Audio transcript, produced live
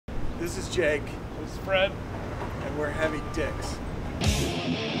This is Jake. This is Fred. And we're Heavy Dicks.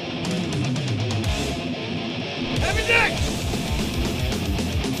 Heavy Dicks!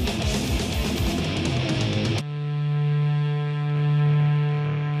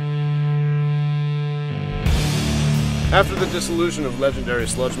 After the dissolution of legendary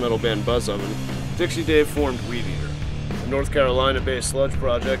sludge metal band Buzzov, Dixie Dave formed Weedeater, a North Carolina-based sludge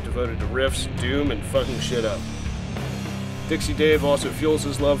project devoted to riffs, doom, and fucking shit up. Dixie Dave also fuels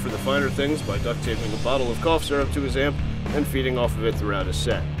his love for the finer things by duct taping a bottle of cough syrup to his amp and feeding off of it throughout his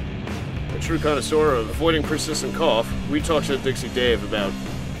set. A true connoisseur of avoiding persistent cough, we talked to Dixie Dave about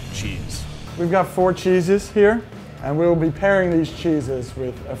cheese. We've got 4 cheeses here, and we'll be pairing these cheeses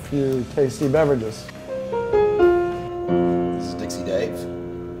with a few tasty beverages. This is Dixie Dave,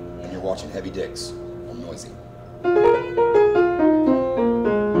 and you're watching Heavy Dicks on Noisey.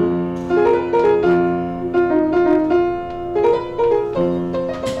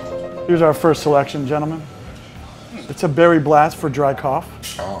 Here's our first selection, gentlemen. It's a berry blast for dry cough.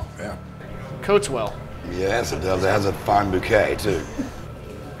 Oh, yeah. Coats well. Yes, it does. It has a fine bouquet, too.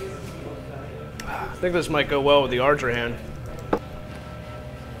 I think this might go well with the artisanal.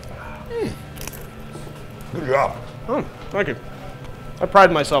 Good job. Oh, thank you. I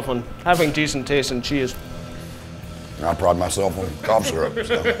pride myself on having decent taste in cheese. I pride myself on cough syrup.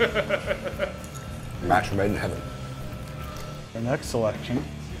 So. Match made in heaven. Our next selection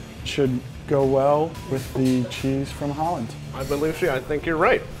should go well with the cheese from Holland. I believe you. I think you're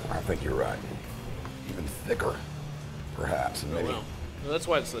right. I think you're right. Even thicker, perhaps. Maybe. Oh, wow. Well, that's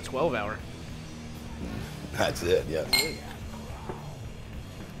why it's the 12-hour. That's it, yes.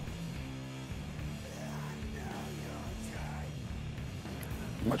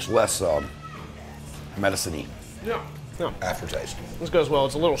 Much less medicine-y Yeah. aftertaste. This goes well.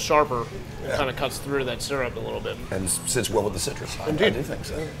 It's a little sharper. It kind of cuts through that syrup a little bit. And sits well with the citrus. Indeed. I do think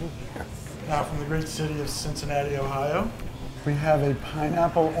so. Yeah. Now from the great city of Cincinnati, Ohio, we have a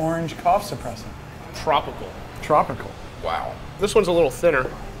pineapple orange cough suppressant. Tropical. Tropical. Wow. This one's a little thinner.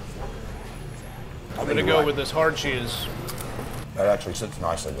 I'm I'm going to go with this hard cheese. That actually sits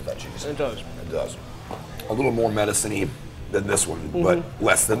nicely with that cheese. It does. It does. A little more medicine-y than this one, but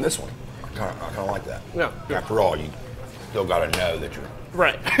less than this one. I kind of like that. Yeah. After all, you still got to know that you're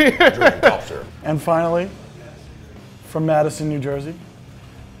Right. drinking cough syrup. And finally, from Madison, New Jersey,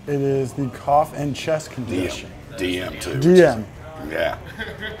 it is the cough and chest congestion. DM too. DM. Yeah.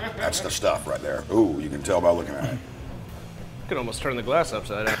 That's the stuff right there. Ooh, you can tell by looking at it. You can almost turn the glass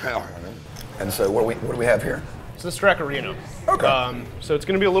upside down. And so what do we have here? It's the Stracarino. Okay. So it's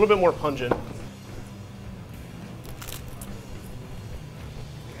going to be a little bit more pungent.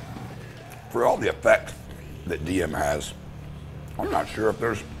 For all the effect that DM has, I'm not sure if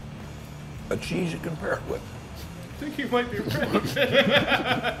there's a cheese you compare it with. I think you might be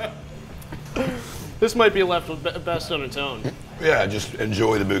right. This might be left with best on its own. Yeah, just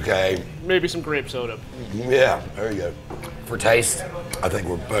enjoy the bouquet. Maybe some grape soda. Yeah, there you go. For taste, I think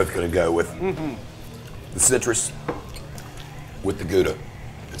we're both going to go with the citrus with the Gouda.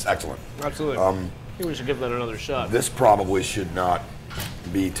 It's excellent. Absolutely. I think we should give that another shot. This probably should not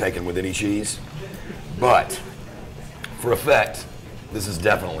be taken with any cheese, but for effect, this is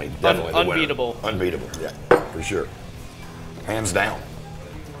definitely the unbeatable. winner. Unbeatable, yeah, for sure. Hands down.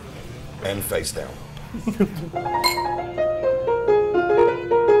 And face down.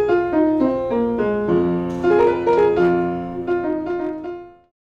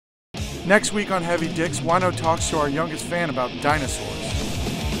 Next week on Heavy Dicks, Wino talks to our youngest fan about dinosaurs.